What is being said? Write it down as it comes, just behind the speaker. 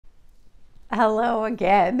Hello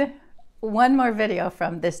again. One more video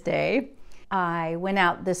from this day. I went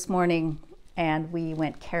out this morning and we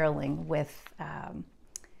went caroling with a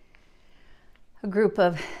group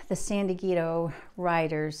of the San Diego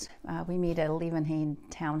riders. We meet at a Leeuwenhoek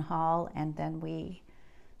town hall, and then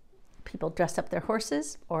people dress up their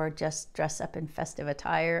horses or just dress up in festive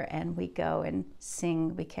attire, and we go and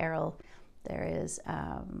sing, we carol. There is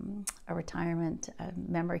a retirement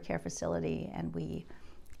memory care facility, and we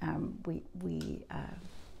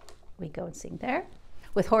go and sing there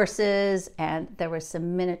with horses. And there was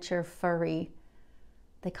some miniature furry,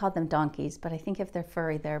 they called them donkeys, but I think if they're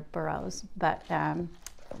furry, they're burros. But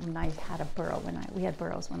when I had a burro, we had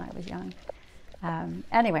burros when I was young.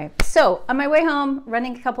 Anyway, so on my way home,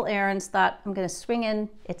 running a couple errands, thought I'm going to swing in.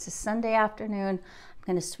 It's a Sunday afternoon. I'm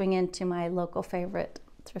going to swing into my local favorite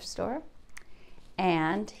thrift store.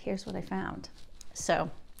 And here's what I found. So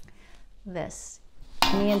this,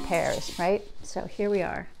 me in pairs, right? So here we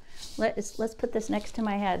are. Let's put this next to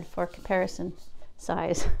my head for comparison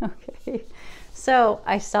size. Okay. So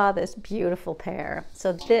I saw this beautiful pair.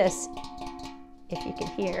 So this, if you can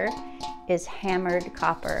hear, is hammered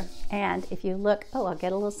copper. And if you look, oh, I'll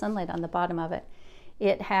get a little sunlight on the bottom of it.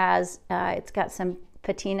 It has, it's got some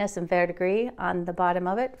patina, some verdigris on the bottom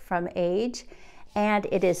of it from age, and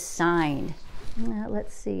it is signed.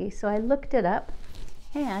 Let's see. So I looked it up,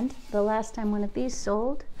 and the last time one of these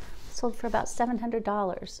sold for about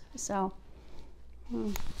 $700. So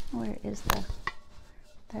where is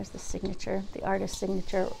there's the signature, the artist's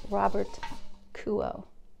signature, Robert Kuo.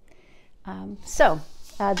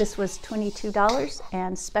 This was $22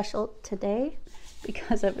 and special today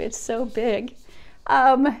because it's so big.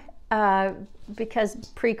 Because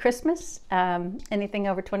pre-Christmas, anything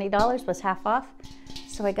over $20 was half off.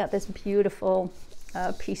 So I got this beautiful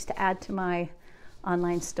piece to add to my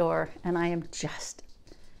online store, and I am just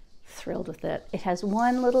thrilled with it. It has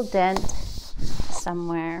one little dent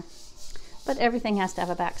somewhere, but everything has to have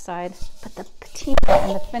a backside. But the patina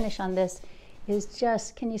and the finish on this is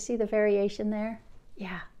just, can you see the variation there?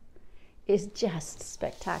 Yeah, is just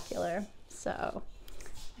spectacular. So,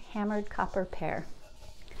 hammered copper pair.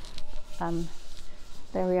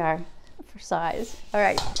 There we are for size. All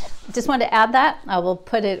right, just wanted to add that.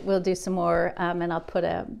 We'll do some more, and I'll put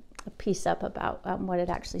a piece up about what it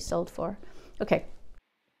actually sold for. Okay.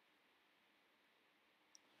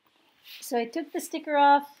 So I took the sticker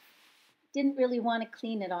off, didn't really want to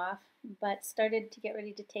clean it off, but started to get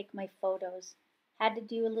ready to take my photos. Had to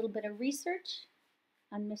do a little bit of research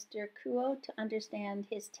on Mr. Kuo to understand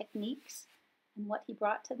his techniques and what he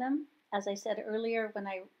brought to them. As I said earlier, when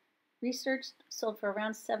I researched, sold for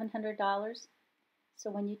around $700. So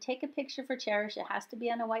when you take a picture for Chairish, it has to be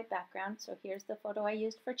on a white background. So here's the photo I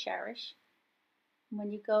used for Chairish.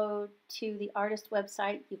 When you go to the artist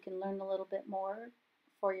website, you can learn a little bit more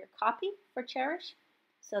for your copy for Chairish.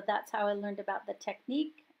 So that's how I learned about the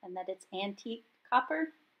technique and that it's antique copper.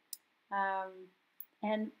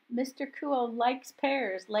 And Mr. Kuo likes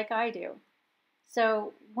pears like I do.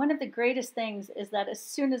 So one of the greatest things is that as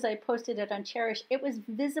soon as I posted it on Chairish, it was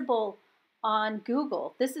visible on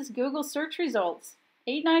Google. This is Google search results.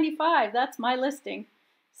 $8.95, that's my listing.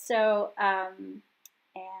 So,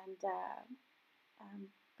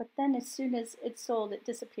 but then as soon as it sold, it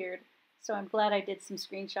disappeared. So I'm glad I did some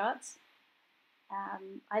screenshots.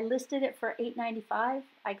 I listed it for $8.95.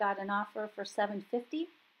 I got an offer for $7.50.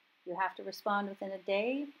 You have to respond within a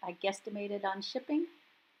day. I guesstimated on shipping.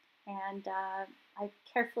 And I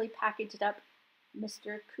carefully packaged up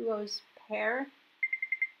Mr. Kuo's pair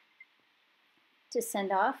to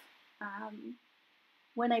send off.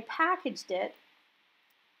 When I packaged it,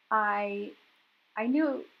 I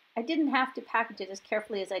knew I didn't have to package it as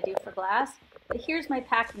carefully as I do for glass, but here's my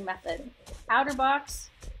packing method. Outer box,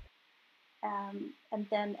 and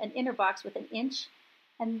then an inner box with an inch.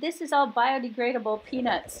 And this is all biodegradable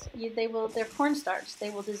peanuts. They're cornstarch. They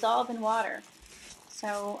will dissolve in water.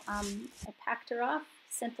 So I packed her off,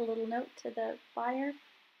 sent a little note to the buyer,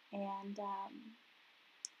 and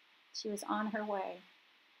she was on her way.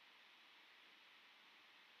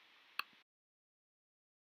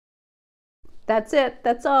 That's it.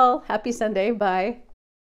 That's all. Happy Sunday. Bye.